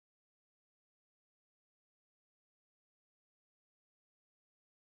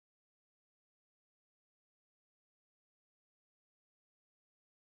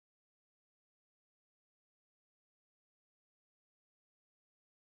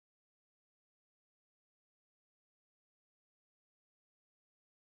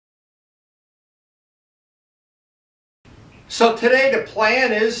So today the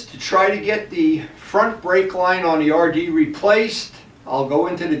plan is to try to get the front brake line on the RD replaced. I'll go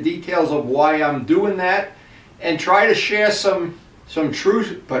into the details of why I'm doing that and try to share some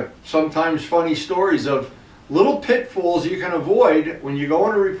true but sometimes funny stories of little pitfalls you can avoid when you're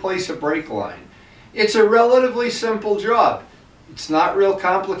going to replace a brake line. It's a relatively simple job. It's not real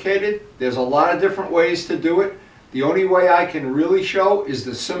complicated. There's a lot of different ways to do it. The only way I can really show is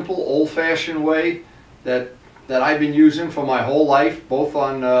the simple old-fashioned way that I've been using for my whole life, both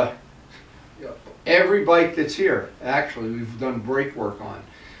on every bike that's here. Actually, we've done brake work on.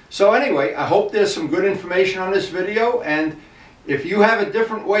 So anyway, I hope there's some good information on this video, and if you have a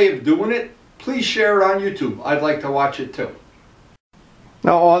different way of doing it, please share it on YouTube. I'd like to watch it too.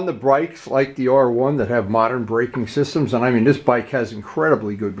 Now on the bikes like the R1 that have modern braking systems, and I mean this bike has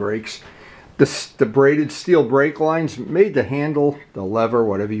incredibly good brakes, the braided steel brake lines made the handle, the lever,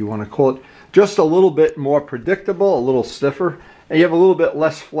 whatever you want to call it, just a little bit more predictable, a little stiffer, and you have a little bit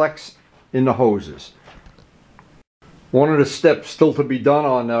less flex in the hoses. One of the steps still to be done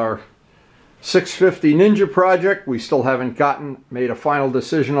on our 650 Ninja project, we still haven't made a final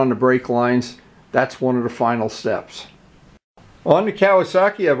decision on the brake lines. That's one of the final steps. On the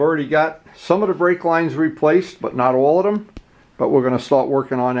Kawasaki, I've already got some of the brake lines replaced, but not all of them. But we're going to start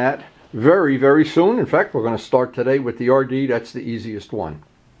working on that very, very soon. In fact, we're going to start today with the RD. That's the easiest one.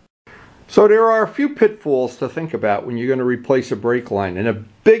 So there are a few pitfalls to think about when you're going to replace a brake line. And the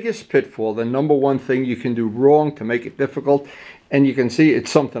biggest pitfall, the number one thing you can do wrong to make it difficult, and you can see it's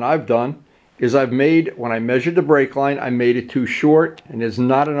something I've done, is when I measured the brake line, I made it too short and there's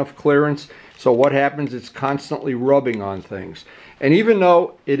not enough clearance. So what happens, it's constantly rubbing on things. And even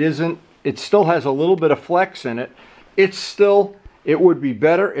though it still has a little bit of flex in it, it would be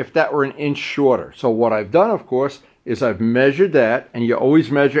better if that were an inch shorter. So what I've done, of course, is I've measured that, and you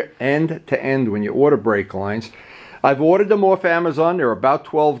always measure end to end when you order brake lines. I've ordered them off Amazon. They're about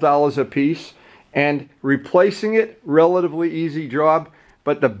 $12 a piece, and replacing it, relatively easy job.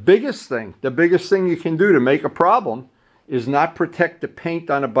 But the biggest thing you can do to make a problem is not protect the paint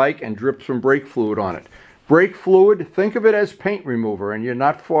on a bike and drip some brake fluid on it. Brake fluid, think of it as paint remover, and you're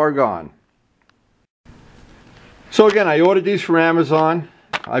not far gone. So again, I ordered these from Amazon.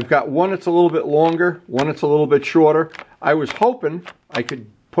 I've got one that's a little bit longer, one that's a little bit shorter. I was hoping I could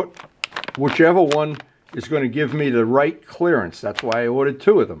put whichever one is going to give me the right clearance. That's why I ordered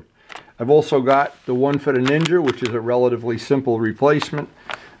two of them. I've also got the one for the Ninja, which is a relatively simple replacement.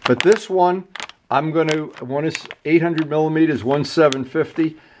 But this one, one is 800 millimeters, one's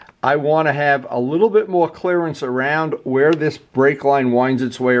 750. I want to have a little bit more clearance around where this brake line winds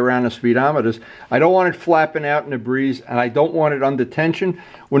its way around the speedometers. I don't want it flapping out in the breeze, and I don't want it under tension.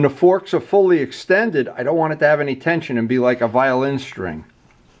 When the forks are fully extended, I don't want it to have any tension and be like a violin string.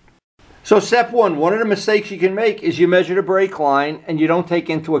 So step one of the mistakes you can make is you measure the brake line and you don't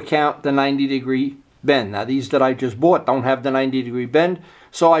take into account the 90-degree bend. Now these that I just bought don't have the 90-degree bend,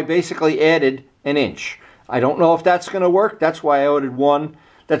 so I basically added an inch. I don't know if that's going to work. That's why I ordered one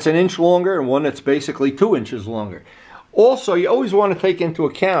that's an inch longer and one that's basically 2 inches longer. Also, you always want to take into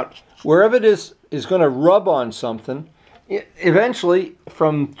account wherever this is going to rub on something, eventually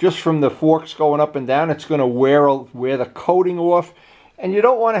just from the forks going up and down, it's going to wear the coating off, and you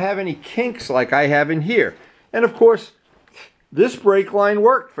don't want to have any kinks like I have in here. And of course, this brake line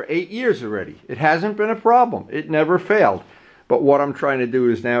worked for 8 years already. It hasn't been a problem. It never failed. But what I'm trying to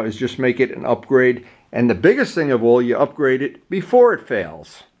do now is just make it an upgrade. And the biggest thing of all, you upgrade it before it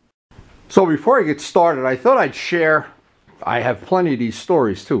fails. So before I get started, I thought I'd share, I have plenty of these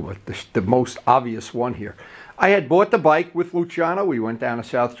stories too, but the most obvious one here. I had bought the bike with Luciano. We went down to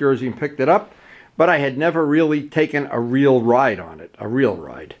South Jersey and picked it up, but I had never really taken a real ride on it,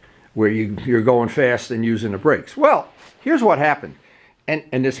 where you're going fast and using the brakes. Well, here's what happened.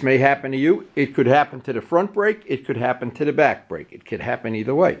 And this may happen to you. It could happen to the front brake. It could happen to the back brake. It could happen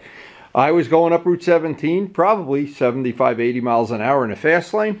either way. I was going up Route 17, probably 75, 80 miles an hour in a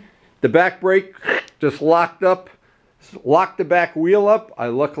fast lane. The back brake just locked the back wheel up.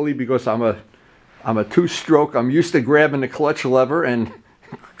 Luckily, because I'm a two-stroke, I'm used to grabbing the clutch lever and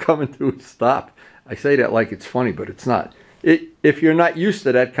coming to a stop. I say that like it's funny, but it's not. If you're not used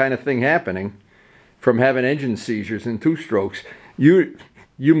to that kind of thing happening, from having engine seizures in two strokes,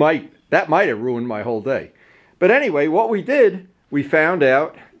 that might have ruined my whole day. But anyway, what we did, we found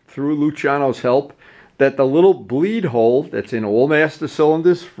out through Luciano's help that the little bleed hole that's in all master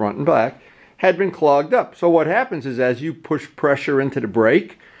cylinders, front and back, had been clogged up. So what happens is as you push pressure into the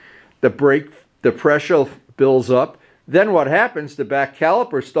brake, the pressure builds up. Then what happens, the back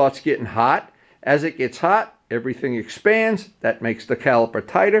caliper starts getting hot. As it gets hot, everything expands. That makes the caliper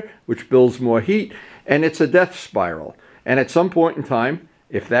tighter, which builds more heat, and it's a death spiral. And at some point in time,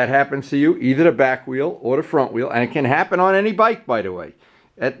 if that happens to you, either the back wheel or the front wheel, and it can happen on any bike, by the way.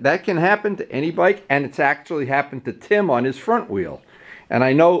 That can happen to any bike, and it's actually happened to Tim on his front wheel. And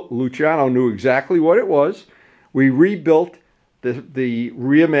I know Luciano knew exactly what it was. We rebuilt the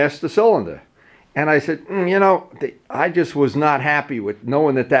rear master cylinder. And I said, you know, I just was not happy with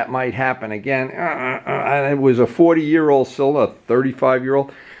knowing that that might happen again. And it was a 40-year-old cylinder, a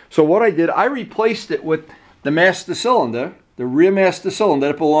 35-year-old. So what I did, I replaced it with the master cylinder, the rear master cylinder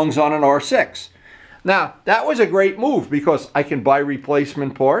that belongs on an R6. Now, that was a great move because I can buy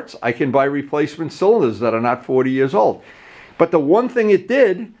replacement parts. I can buy replacement cylinders that are not 40 years old. But the one thing it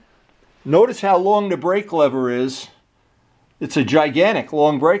did, notice how long the brake lever is. It's a gigantic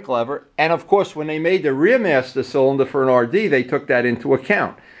long brake lever. And of course, when they made the rear master cylinder for an RD, they took that into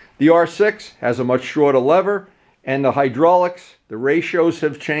account. The R6 has a much shorter lever, and the hydraulics, the ratios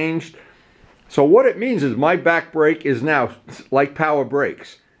have changed. So what it means is my back brake is now like power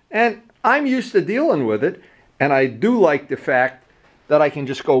brakes. And I'm used to dealing with it, and I do like the fact that I can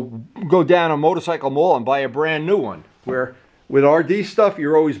just go down a motorcycle mall and buy a brand new one. Where with RD stuff,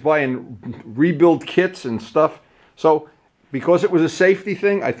 you're always buying rebuild kits and stuff. So because it was a safety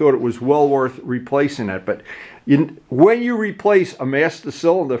thing, I thought it was well worth replacing it. But when you replace a master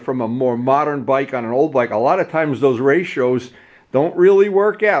cylinder from a more modern bike on an old bike, a lot of times those ratios don't really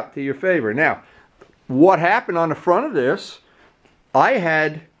work out to your favor. Now, what happened on the front of this, I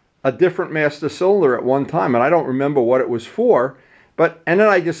had a different master cylinder at one time, and I don't remember what it was for. And then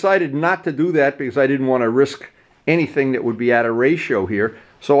I decided not to do that because I didn't want to risk anything that would be out of ratio here.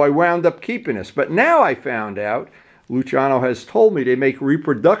 So I wound up keeping this. But now I found out, Luciano has told me they make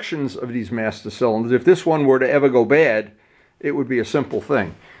reproductions of these master cylinders. If this one were to ever go bad, it would be a simple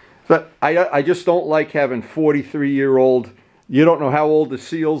thing. But I just don't like having 43-year-old, you don't know how old the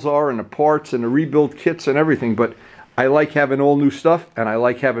seals are and the parts and the rebuild kits and everything, but I like having all new stuff, and I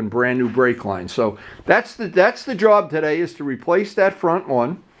like having brand new brake lines. So that's the job today, is to replace that front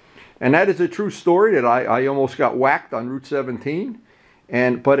one. And that is a true story that I almost got whacked on Route 17.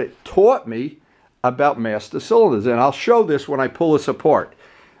 But it taught me about master cylinders. And I'll show this when I pull this apart.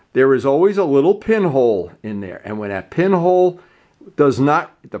 There is always a little pinhole in there. And when that pinhole does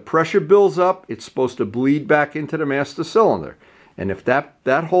not, the pressure builds up, it's supposed to bleed back into the master cylinder. And if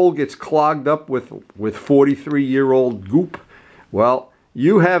that hole gets clogged up with 43-year-old goop, well,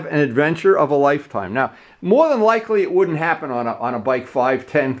 you have an adventure of a lifetime. Now, more than likely it wouldn't happen on a bike 5,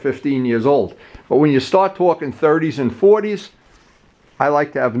 10, 15 years old. But when you start talking 30s and 40s, I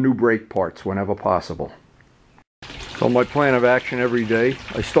like to have new brake parts whenever possible. So my plan of action every day,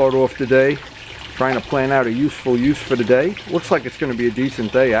 I start off the day trying to plan out a useful use for the day. Looks like it's going to be a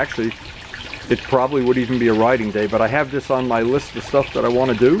decent day. Actually, it probably would even be a riding day, but I have this on my list of stuff that I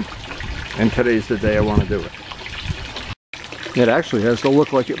want to do, and today's the day I want to do it. It actually has to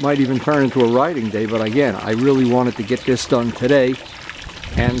look like it might even turn into a riding day, but again, I really wanted to get this done today,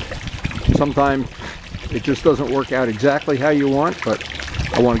 and sometimes it just doesn't work out exactly how you want, but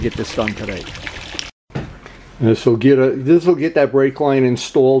I want to get this done today. And this will get that brake line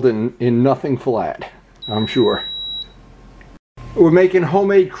installed in nothing flat, I'm sure. We're making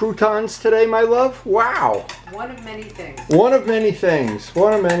homemade croutons today, my love. Wow. One of many things. One of many things.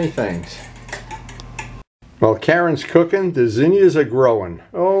 One of many things. While Karen's cooking, the zinnias are growing.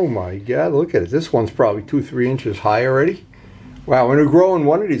 Oh my God, look at it. This one's probably 2-3 inches high already. Wow, when they're growing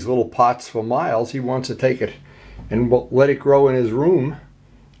one of these little pots for miles, he wants to take it and let it grow in his room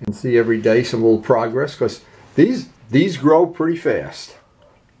and see every day some little progress, because these grow pretty fast.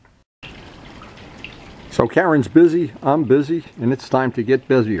 So Karen's busy, I'm busy, and it's time to get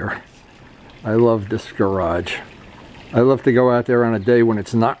busier. I love this garage. I love to go out there on a day when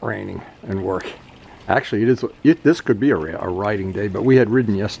it's not raining and work. Actually, this could be a riding day, but we had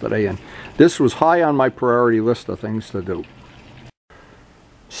ridden yesterday, and this was high on my priority list of things to do.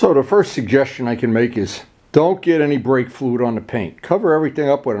 So the first suggestion I can make is don't get any brake fluid on the paint. Cover everything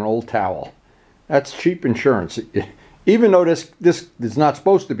up with an old towel. That's cheap insurance. Even though this is not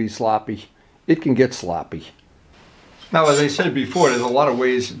supposed to be sloppy, it can get sloppy. Now, as I said before, there's a lot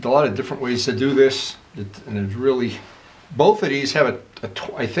of different ways to do this, and it's really, both of these have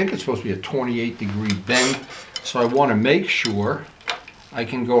I think it's supposed to be a 28-degree bend, so I want to make sure I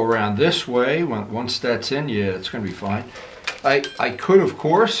can go around this way. Once that's in, yeah, it's going to be fine. I could, of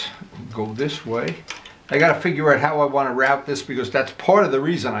course, go this way. I got to figure out how I want to route this, because that's part of the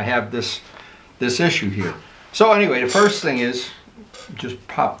reason I have this issue here. So anyway, the first thing is just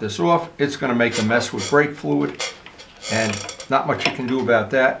pop this off. It's going to make a mess with brake fluid, and not much you can do about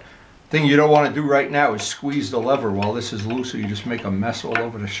that. Thing you don't want to do right now is squeeze the lever while this is loose, so you just make a mess all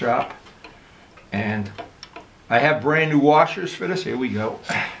over the shop. And I have brand new washers for this. Here we go.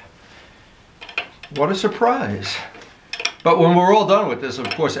 What a surprise. But when we're all done with this, of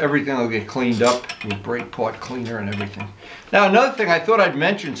course, everything will get cleaned up with brake part cleaner and everything. Now, another thing I thought I'd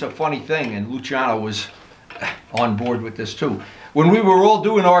mention, it's a funny thing, and Luciano was on board with this too. When we were all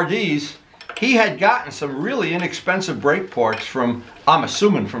doing RDs, he had gotten some really inexpensive brake parts from, I'm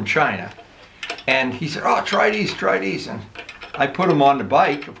assuming, from China. And he said, oh, try these. And I put them on the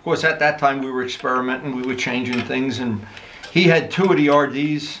bike. Of course, at that time, we were experimenting. We were changing things. And he had 2 of the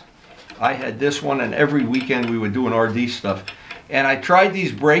RDs. I had this one, and every weekend we were doing RD stuff. And I tried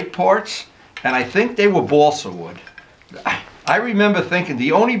these brake parts, and I think they were balsa wood. I remember thinking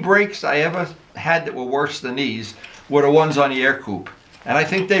the only brakes I ever had that were worse than these were the ones on the air coupe. And I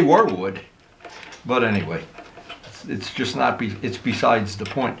think they were wood. But anyway, it's just not, it's besides the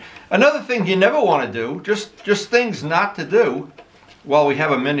point. Another thing you never want to do, just things not to do, while we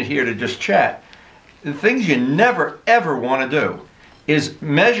have a minute here to just chat, the things you never ever want to do is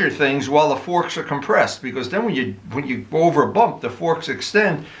measure things while the forks are compressed, because then when you go over a bump, the forks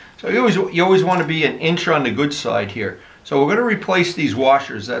extend. So you always want to be an inch on the good side here. So we're going to replace these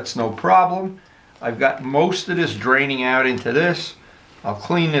washers. That's no problem. I've got most of this draining out into this. I'll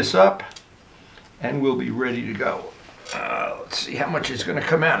clean this up and we'll be ready to go. Let's see how much is going to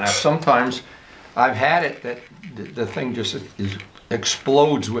come out. Now sometimes I've had it that the thing just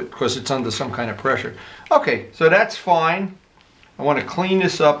explodes because it's under some kind of pressure. Okay, so that's fine. I want to clean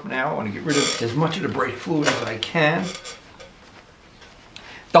this up now. I want to get rid of as much of the brake fluid as I can.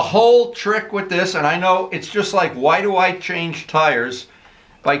 The whole trick with this, and I know it's just like, why do I change tires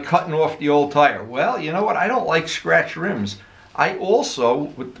by cutting off the old tire? Well, you know what? I don't like scratch rims. I also,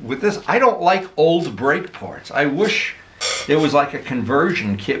 with this, I don't like old brake parts. I wish there was like a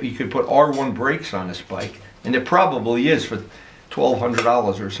conversion kit you could put R1 brakes on this bike, and there probably is for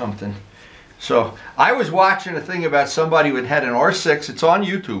 $1,200 or something. So I was watching a thing about somebody who had an R6, it's on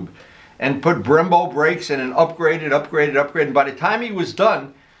YouTube, and put Brembo brakes in and upgraded. And by the time he was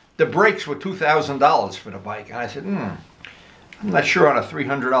done, the brakes were $2,000 for the bike. And I said, I'm not sure on a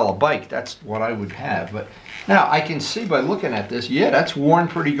 $300 bike that's what I would have. But now I can see by looking at this, yeah, that's worn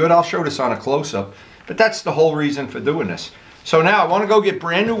pretty good. I'll show this on a close-up. But that's the whole reason for doing this. So now I want to go get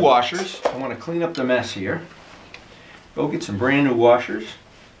brand new washers. I want to clean up the mess here. Go get some brand new washers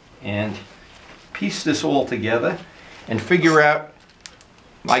and piece this all together and figure out,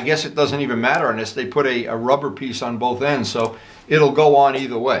 I guess it doesn't even matter on this, they put a rubber piece on both ends, so it'll go on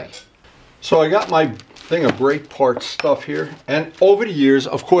either way. So I got my thing of brake parts stuff here, and over the years,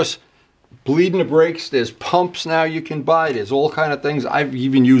 of course, bleeding the brakes, there's pumps now you can buy, there's all kind of things. I've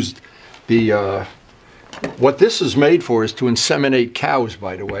even used the, what this is made for is to inseminate cows,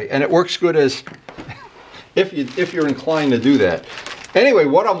 by the way, and it works good as, if you're inclined to do that. Anyway,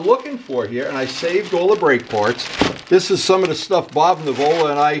 what I'm looking for here, and I saved all the brake parts. This is some of the stuff Bob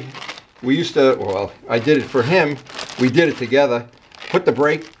Navola and we used to, well, I did it for him. We did it together. Put the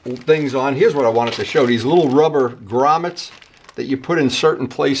brake things on. Here's what I wanted to show. These little rubber grommets that you put in certain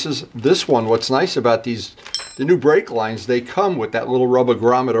places. This one, what's nice about these, the new brake lines, they come with that little rubber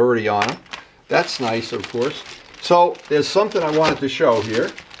grommet already on them. That's nice, of course. So there's something I wanted to show here.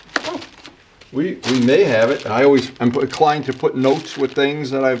 We may have it, and I'm inclined to put notes with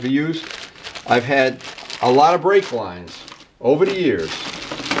things that I've used. I've had a lot of brake lines over the years,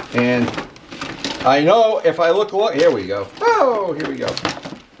 and I know if I look, here we go. Oh, here we go.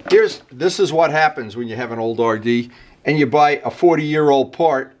 This is what happens when you have an old RD and you buy a 40-year-old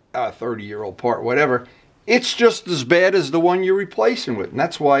part, a 30-year-old part, whatever. It's just as bad as the one you're replacing with, and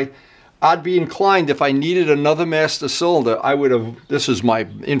that's why I'd be inclined, if I needed another master cylinder, I would have, this is my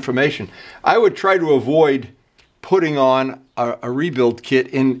information, I would try to avoid putting on a rebuild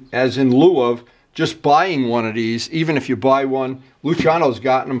kit as in lieu of just buying one of these. Even if you buy one, Luciano's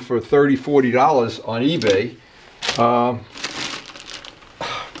gotten them for $30, $40 on eBay.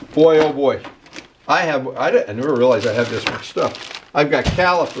 Boy, oh boy. I never realized I have this much stuff. I've got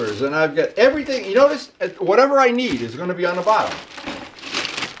calipers and I've got everything. You notice, whatever I need is going to be on the bottom.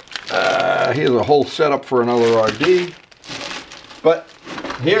 Here's a whole setup for another RD. But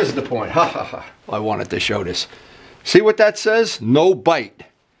here's the point. Ha ha ha. I wanted to show this. See what that says? No bite.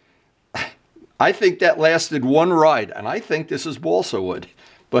 I think that lasted one ride, and I think this is balsa wood.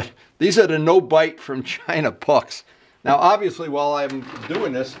 But these are the no bite from China pucks. Now, obviously, while I'm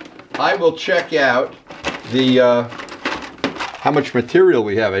doing this, I will check out the how much material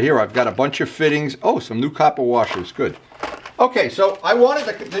we have. Here, I've got a bunch of fittings. Oh, some new copper washers. Good. Okay, so I wanted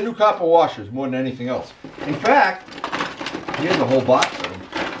the new copper washers more than anything else. In fact, here's a whole box of them.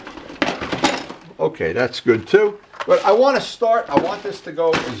 Okay, that's good too. But I want to start, I want this to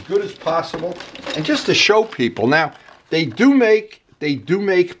go as good as possible. And just to show people, now they do make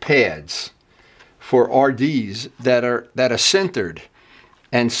pads for RDs that are sintered,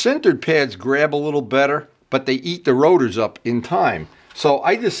 and sintered pads grab a little better, but they eat the rotors up in time. So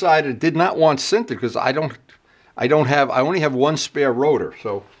I decided did not want sintered because I only have one spare rotor.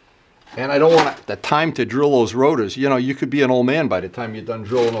 So, and I don't want the time to drill those rotors. You know, you could be an old man by the time you're done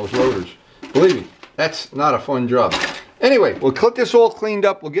drilling those rotors. Believe me, that's not a fun job. Anyway, we'll get this all cleaned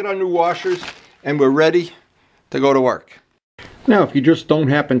up. We'll get our new washers, and we're ready to go to work. Now, if you just don't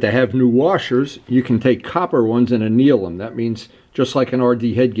happen to have new washers, you can take copper ones and anneal them. That means just like an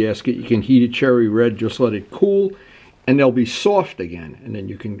RD head gasket, you can heat it cherry red, just let it cool, and they'll be soft again, and then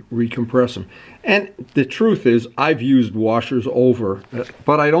you can recompress them. And the truth is, I've used washers over,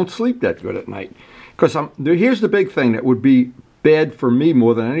 but I don't sleep that good at night. Because here's the big thing that would be bad for me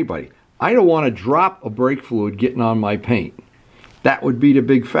more than anybody. I don't want to drop a brake fluid getting on my paint. That would be the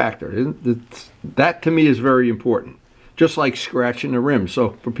big factor. That to me is very important. Just like scratching the rim.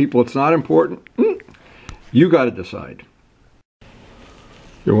 So for people it's not important, you got to decide.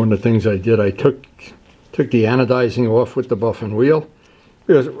 One of the things I did, I took the anodizing off with the buffing wheel,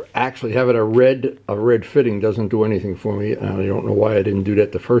 because actually having a red fitting doesn't do anything for me. I don't know why I didn't do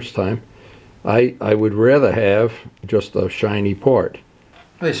that the first time. I would rather have just a shiny part.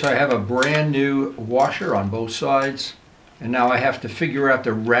 Okay, so I have a brand new washer on both sides, and now I have to figure out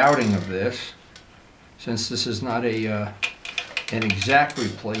the routing of this, since this is not an exact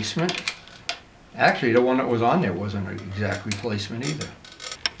replacement. Actually, the one that was on there wasn't an exact replacement either.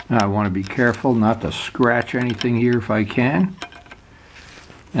 Now I want to be careful not to scratch anything here if I can.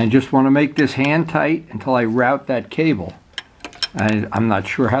 And just want to make this hand tight until I route that cable. I'm not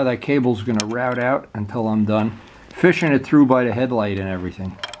sure how that cable is going to route out until I'm done fishing it through by the headlight and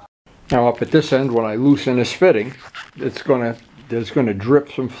everything. Now up at this end, when I loosen this fitting, there's going to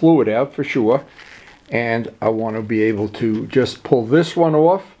drip some fluid out for sure. And I want to be able to just pull this one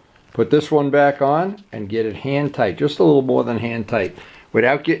off, put this one back on, and get it hand tight, just a little more than hand tight,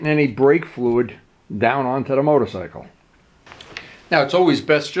 without getting any brake fluid down onto the motorcycle. Now it's always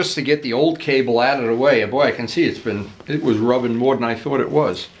best just to get the old cable out of the way. Boy, I can see it was rubbing more than I thought it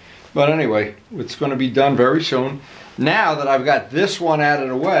was. But anyway, it's going to be done very soon. Now that I've got this one out of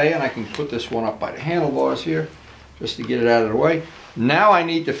the way, and I can put this one up by the handlebars here, just to get it out of the way. Now I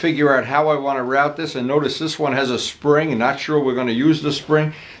need to figure out how I want to route this, and notice this one has a spring, and not sure we're going to use the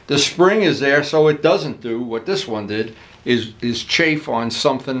spring. The spring is there so it doesn't do what this one did, is chafe on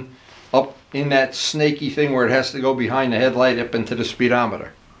something up in that snaky thing where it has to go behind the headlight up into the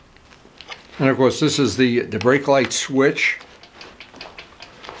speedometer. And of course this is the brake light switch,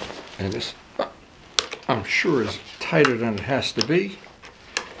 and this I'm sure is tighter than it has to be.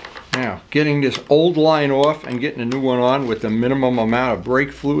 Now, getting this old line off and getting a new one on with the minimum amount of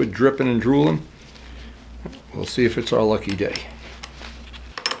brake fluid dripping and drooling. We'll see if it's our lucky day.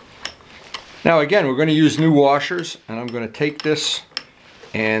 Now again, we're going to use new washers, and I'm going to take this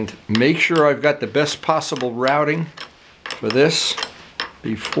and make sure I've got the best possible routing for this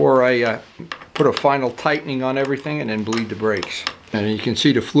before I put a final tightening on everything and then bleed the brakes. And you can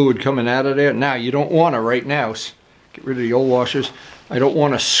see the fluid coming out of there. Now, you don't want to right now, get rid of the old washers. I don't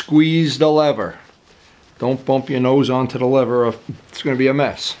want to squeeze the lever. Don't bump your nose onto the lever, or it's going to be a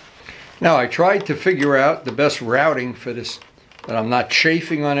mess. Now, I tried to figure out the best routing for this, that I'm not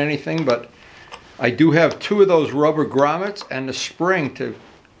chafing on anything, but I do have two of those rubber grommets and the spring to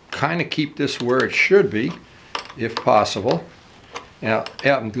kind of keep this where it should be, if possible. Now,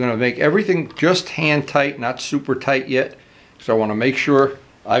 yeah, I'm going to make everything just hand tight, not super tight yet. So I want to make sure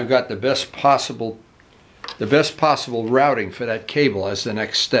I've got the best possible routing for that cable as the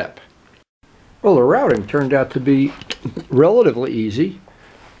next step. Well, the routing turned out to be relatively easy,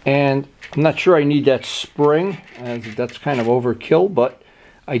 and I'm not sure I need that spring, as that's kind of overkill, but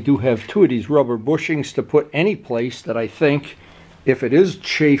I do have two of these rubber bushings to put any place that I think, if it is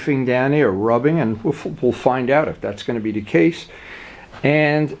chafing down there, rubbing, and we'll find out if that's going to be the case.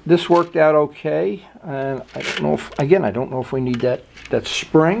 And this worked out okay. And I don't know if, again, I don't know if we need that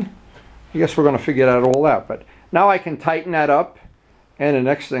spring. I guess we're going to figure that all out. But now I can tighten that up, and the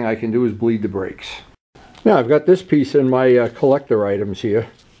next thing I can do is bleed the brakes. Now I've got this piece in my collector items here,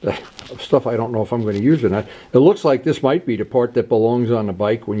 stuff I don't know if I'm going to use or not. It looks like this might be the part that belongs on the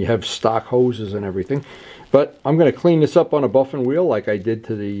bike when you have stock hoses and everything. But I'm going to clean this up on a buffing wheel like I did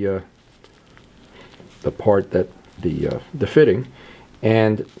to the part that the fitting,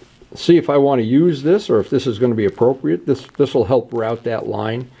 and see if I want to use this or if this is going to be appropriate. This will help route that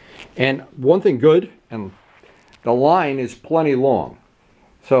line. And one thing good, and the line is plenty long.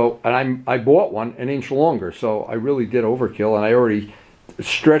 So, and I bought one an inch longer, so I really did overkill, and I already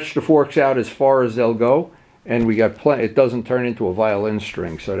stretch the forks out as far as they'll go, and we got plenty. It doesn't turn into a violin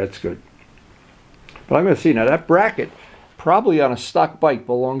string, so that's good. But I'm going to see now, that bracket probably on a stock bike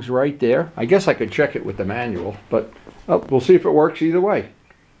belongs right there. I guess I could check it with the manual, but we'll see if it works either way.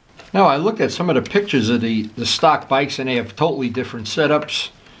 Now, I looked at some of the pictures of the stock bikes, and they have totally different setups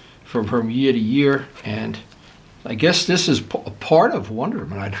from year to year, and I guess this is a part of one of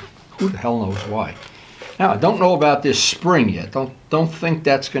them. Who the hell knows why? Now, I don't know about this spring yet. Don't think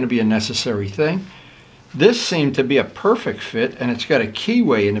that's going to be a necessary thing. This seemed to be a perfect fit, and it's got a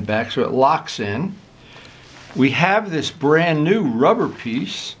keyway in the back, so it locks in. We have this brand new rubber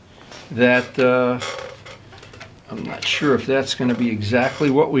piece that I'm not sure if that's going to be exactly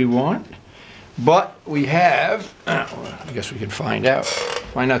what we want, but we have, I guess we can find out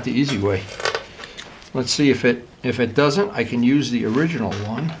the easy way. Let's see if it doesn't, I can use the original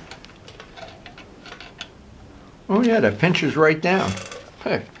one. Oh yeah, that pinches right down.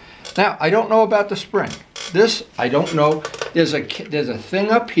 Hey. Now, I don't know about the spring. This, I don't know. There's a thing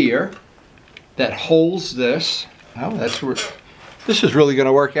up here that holds this. Oh, this is really going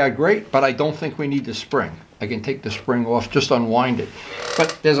to work out great, but I don't think we need the spring. I can take the spring off, just unwind it.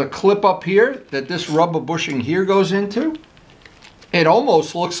 But there's a clip up here that this rubber bushing here goes into. It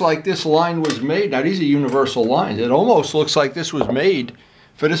almost looks like this line was made. Now, these are universal lines. It almost looks like this was made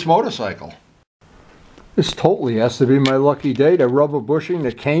for this motorcycle. This totally has to be my lucky day. The rubber bushing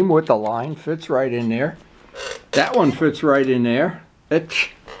that came with the line fits right in there. That one fits right in there.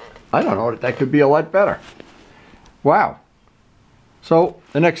 I don't know, that could be a lot better. Wow. So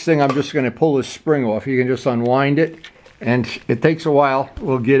the next thing, I'm just going to pull this spring off. You can just unwind it, and it takes a while.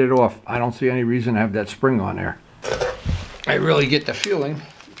 We'll get it off. I don't see any reason to have that spring on there. I really get the feeling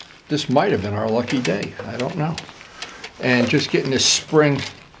this might have been our lucky day. I don't know. And just getting this spring,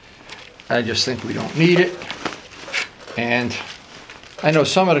 I just think we don't need it. And I know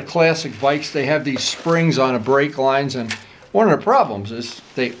some of the classic bikes, they have these springs on the brake lines, and one of the problems is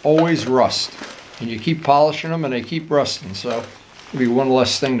they always rust. And you keep polishing them and they keep rusting, so it'll be one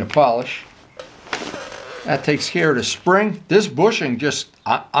less thing to polish. That takes care of the spring. This bushing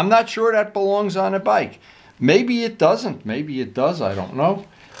I'm not sure that belongs on a bike. Maybe it doesn't, maybe it does, I don't know.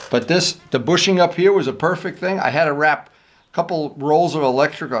 But the bushing up here was a perfect thing. I had to wrap a couple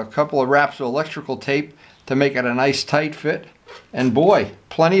wraps of electrical tape to make it a nice tight fit. And boy,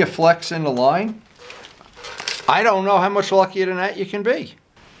 plenty of flex in the line. I don't know how much luckier than that you can be.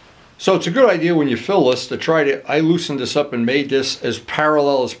 So it's a good idea when you fill this to I loosened this up and made this as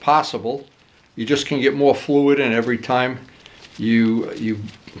parallel as possible. You just can get more fluid in every time you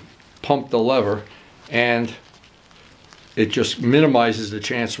pump the lever, and it just minimizes the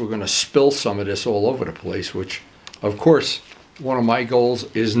chance we're going to spill some of this all over the place, which of course one of my goals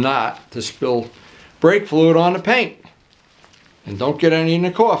is not to spill brake fluid on the paint. And don't get any in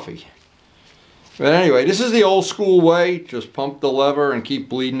the coffee. But anyway, this is the old school way. Just pump the lever and keep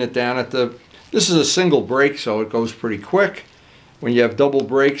bleeding it down at the... This is a single brake, so it goes pretty quick. When you have double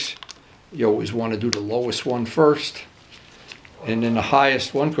brakes, you always want to do the lowest one first. And then the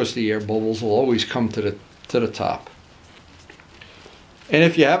highest one, because the air bubbles will always come to the top. And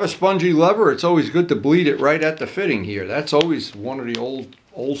if you have a spongy lever, it's always good to bleed it right at the fitting here. That's always one of the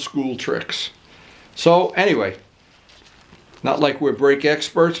old school tricks. So anyway, not like we're brake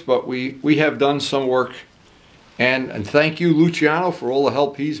experts, but we have done some work. And thank you, Luciano, for all the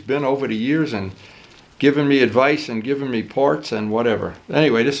help he's been over the years and giving me advice and giving me parts and whatever.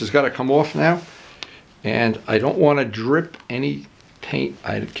 Anyway, this has got to come off now. And I don't want to drip any paint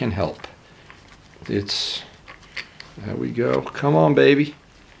I can help. There we go. Come on, baby.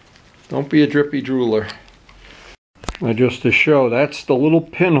 Don't be a drippy drooler. Now, just to show, that's the little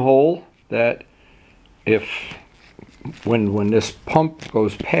pinhole that when this pump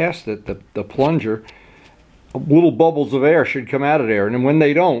goes past it, the plunger, little bubbles of air should come out of there, and then when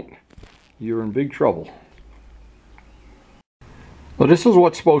they don't, you're in big trouble. Well, this is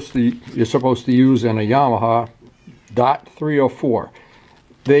what you're supposed to use in a Yamaha DOT 304.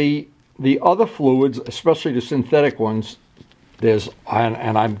 The other fluids, especially the synthetic ones,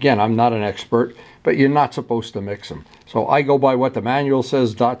 I'm not an expert, but you're not supposed to mix them. So I go by what the manual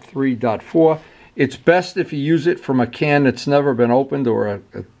says, DOT 3, DOT 4. It's best if you use it from a can that's never been opened, or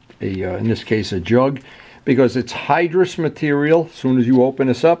in this case a jug, because it's hydrous material. As soon as you open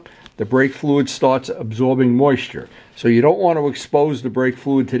this up, the brake fluid starts absorbing moisture. So you don't want to expose the brake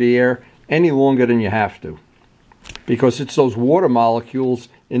fluid to the air any longer than you have to, because it's those water molecules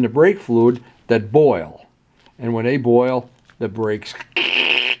in the brake fluid that boil. And when they boil, the brakes.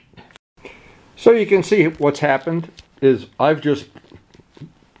 So you can see what's happened is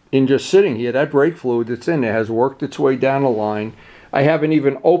in just sitting here, that brake fluid that's in there has worked its way down the line, I haven't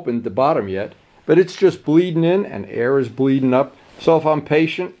even opened the bottom yet, but it's just bleeding in and air is bleeding up. So if I'm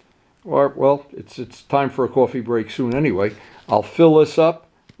patient, or well, it's time for a coffee break soon anyway, I'll fill this up,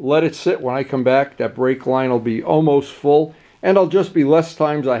 let it sit. When I come back, that brake line will be almost full, and it'll just be less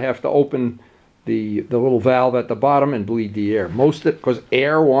times I have to open the little valve at the bottom and bleed the air. Most of it, because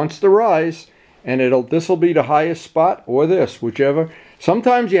air wants to rise, and this will be the highest spot, or this, whichever.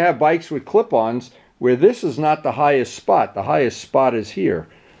 Sometimes you have bikes with clip-ons where this is not the highest spot. The highest spot is here.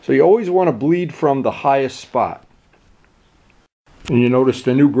 So you always want to bleed from the highest spot. And you notice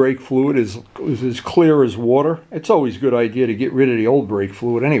the new brake fluid is as clear as water. It's always a good idea to get rid of the old brake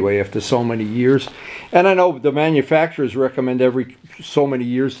fluid anyway after so many years. And I know the manufacturers recommend every so many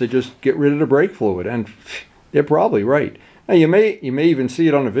years to just get rid of the brake fluid, and they're probably right. Now you may even see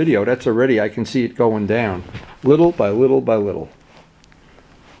it on the video. That's already, I can see it going down little by little by little.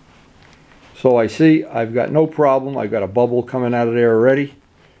 So I see I've got no problem. I've got a bubble coming out of there already.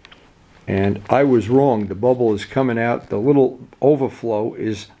 And I was wrong. The bubble is coming out. The little overflow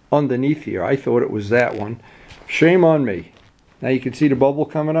is underneath here. I thought it was that one. Shame on me. Now you can see the bubble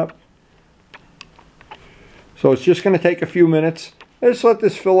coming up. So it's just going to take a few minutes. Let's let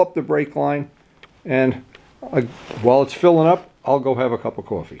this fill up the brake line. And while it's filling up, I'll go have a cup of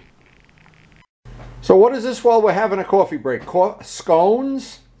coffee. So what is this while we're having a coffee break?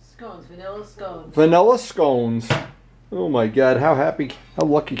 Scones? Scones, vanilla scones. Vanilla scones. Oh my God, how happy, how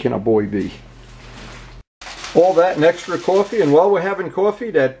lucky can a boy be? All that and extra coffee, and while we're having coffee,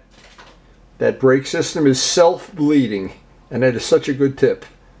 that brake system is self-bleeding, and that is such a good tip.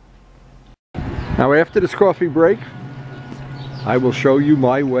 Now after this coffee break, I will show you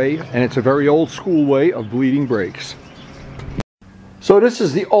my way, and it's a very old school way of bleeding brakes. So this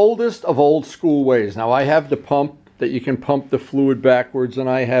is the oldest of old school ways. Now I have the pump that you can pump the fluid backwards, and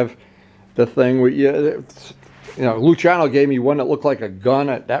I have the thing where you know, Luciano gave me one that looked like a gun.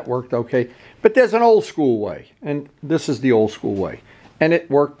 That worked okay. But there's an old school way, and this is the old school way. And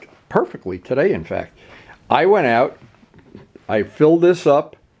it worked perfectly today, in fact. I went out, I filled this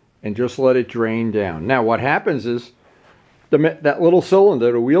up, and just let it drain down. Now what happens is, that little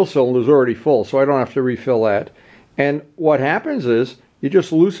cylinder, the wheel cylinder, is already full, so I don't have to refill that. And what happens is, you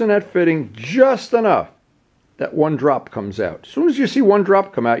just loosen that fitting just enough that one drop comes out. As soon as you see one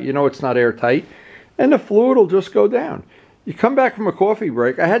drop come out, you know it's not airtight, and the fluid will just go down. You come back from a coffee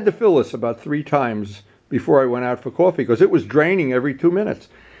break. I had to fill this about 3 times before I went out for coffee because it was draining every 2 minutes.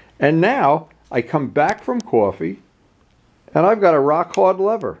 And now I come back from coffee and I've got a rock hard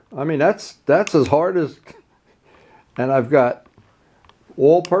lever. I mean, that's as hard as, and I've got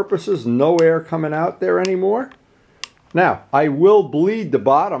all purposes, no air coming out there anymore. Now I will bleed the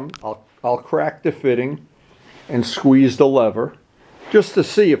bottom. I'll crack the fitting and squeeze the lever just to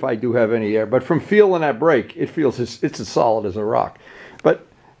see if I do have any air. But from feeling that brake, it feels it's as solid as a rock.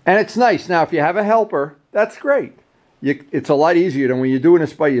 And it's nice. Now, if you have a helper, that's great. It's a lot easier than when you're doing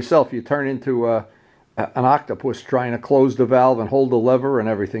this by yourself. You turn into an octopus trying to close the valve and hold the lever and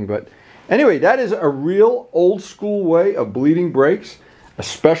everything. But anyway, that is a real old school way of bleeding brakes,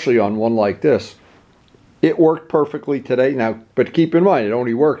 especially on one like this. It worked perfectly today. Now, but keep in mind, it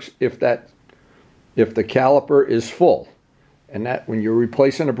only works if the caliper is full. And that when you're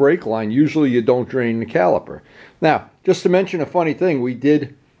replacing a brake line, usually you don't drain the caliper. Now, just to mention a funny thing, we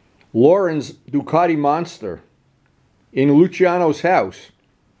did Lauren's Ducati Monster in Luciano's house.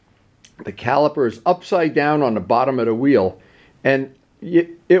 The caliper is upside down on the bottom of the wheel, and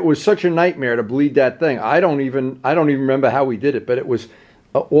it was such a nightmare to bleed that thing. I don't even remember how we did it, but it was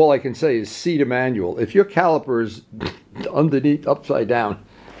all I can say is see the manual. If your caliper is underneath upside down,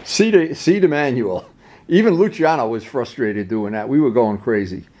 see the manual. Even Luciano was frustrated doing that. We were going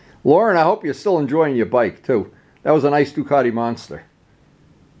crazy. Lauren, I hope you're still enjoying your bike, too. That was a nice Ducati Monster.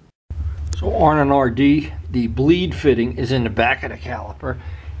 So on an RD, the bleed fitting is in the back of the caliper.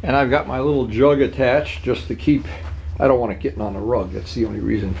 And I've got my little jug attached just to keep... I don't want it getting on the rug. That's the only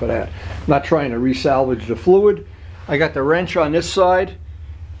reason for that. I'm not trying to resalvage the fluid. I got the wrench on this side.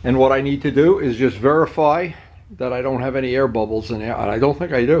 And what I need to do is just verify that I don't have any air bubbles in there. And I don't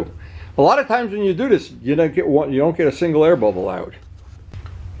think I do. A lot of times when you do this, you don't get a single air bubble out.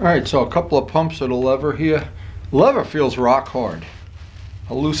 All right, so a couple of pumps of the lever here. The lever feels rock hard.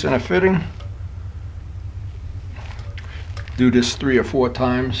 I'll loosen a fitting. Do this 3 or 4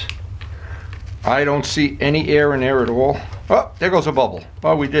 times. I don't see any air in there at all. Oh, there goes a bubble.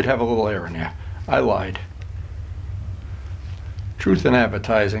 Well, we did have a little air in there. I lied. Truth in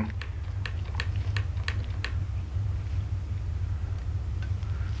advertising.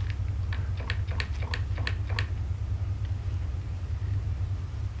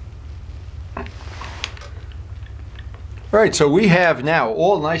 All right, so we have now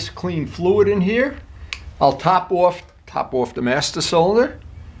all nice clean fluid in here. I'll top off the master cylinder,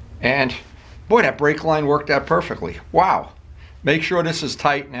 and boy, that brake line worked out perfectly. Wow. Make sure this is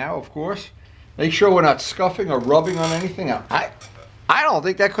tight now, of course. Make sure we're not scuffing or rubbing on anything. I don't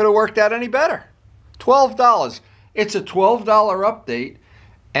think that could have worked out any better. $12. It's a $12 update,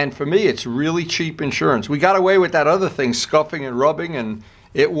 and for me, it's really cheap insurance. We got away with that other thing, scuffing and rubbing, and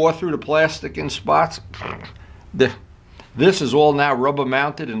it wore through the plastic in spots. This is all now rubber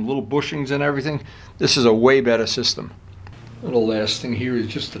mounted and little bushings and everything. This is a way better system. The last thing here is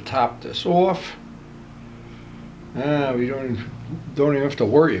just to top this off. We don't even have to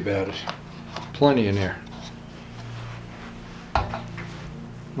worry about it. Plenty in there.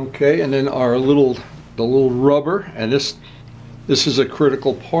 Okay, and then the little rubber, and this is a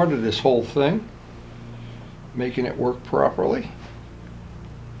critical part of this whole thing, making it work properly.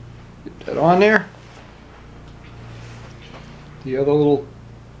 Get that on there. The other little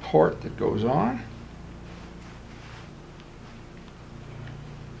part that goes on.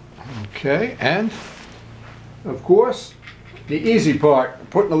 Okay, and of course, the easy part,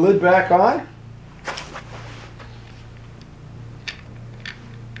 putting the lid back on.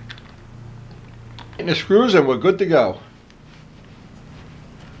 And the screws, and we're good to go.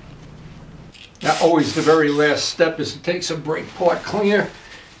 Now, always the very last step is to take some brake part cleaner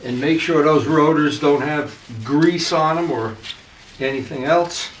and make sure those rotors don't have grease on them or anything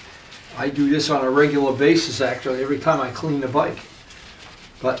else. I do this on a regular basis, actually, every time I clean the bike.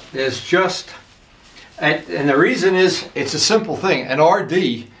 But there's just, and the reason is, it's a simple thing. An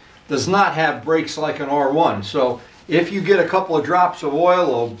RD does not have brakes like an R1. So if you get a couple of drops of oil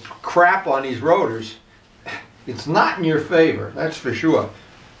or crap on these rotors, it's not in your favor, that's for sure.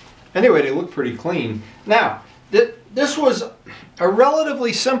 Anyway, they look pretty clean. Now, this was a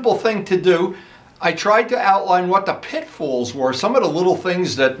relatively simple thing to do. I tried to outline what the pitfalls were, some of the little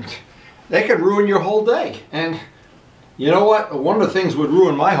things that they could ruin your whole day. And you know what? One of the things would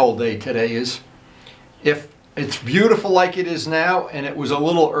ruin my whole day today is if it's beautiful like it is now and it was a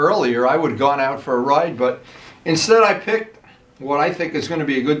little earlier, I would have gone out for a ride, but instead I picked what I think is going to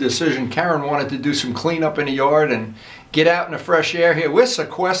be a good decision. Karen wanted to do some cleanup in the yard and get out in the fresh air here. We're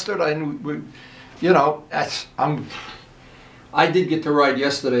sequestered, and you know, I did get to ride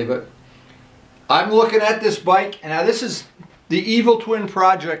yesterday, but I'm looking at this bike, and now this is the evil twin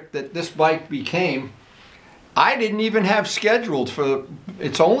project that this bike became. I didn't even have scheduled for,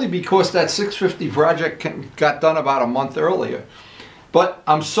 it's only because that 650 project got done about a month earlier. But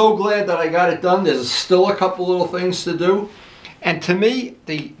I'm so glad that I got it done. There's still a couple little things to do. And to me,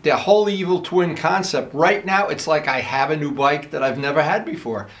 the whole evil twin concept, right now, it's like I have a new bike that I've never had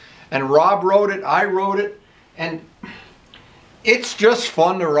before. And Rob rode it, I rode it, and it's just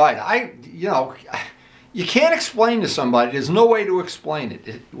fun to ride. You know, you can't explain to somebody. There's no way to explain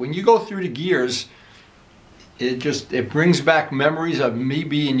it. When you go through the gears, it brings back memories of me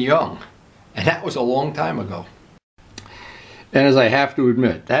being young. And that was a long time ago. And as I have to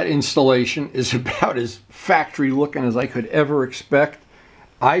admit, that installation is about as factory looking as I could ever expect.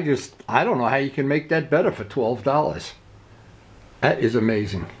 I don't know how you can make that better for $12. That is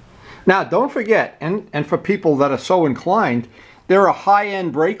amazing. Now, don't forget, and for people that are so inclined, there are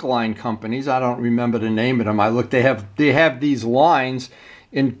high-end brake line companies. I don't remember the name of them. I looked, they have these lines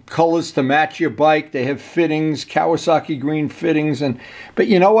in colors to match your bike. They have fittings, Kawasaki green fittings, but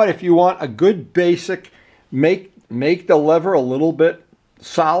you know what? If you want a good basic, make the lever a little bit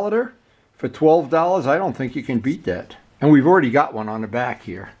solider for $12, I don't think you can beat that. And we've already got one on the back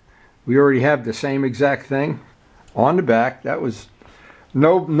here. We already have the same exact thing on the back. That was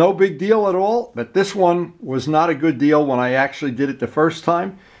no big deal at all, but this one was not a good deal when I actually did it the first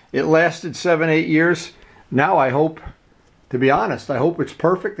time. It lasted 7-8 years. Now I hope, to be honest, I hope it's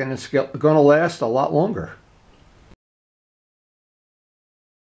perfect and it's going to last a lot longer.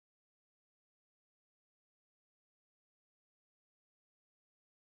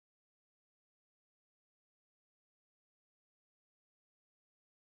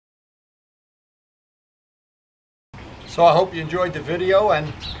 So I hope you enjoyed the video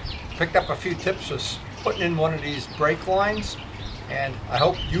and picked up a few tips for putting in one of these brake lines. And I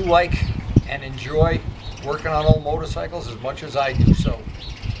hope you like and enjoy working on old motorcycles as much as I do. So,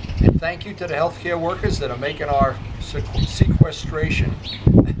 and thank you to the healthcare workers that are making our sequestration,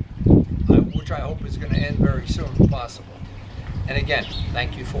 which I hope is going to end very soon if possible. And again,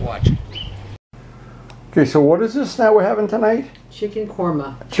 thank you for watching. Okay, so what is this now we're having tonight? Chicken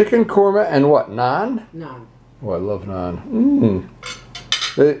korma. Chicken korma and what, naan? Naan. Oh, I love naan.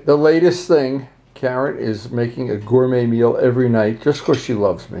 The latest thing, Karen is making a gourmet meal every night just because she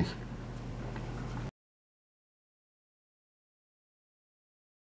loves me.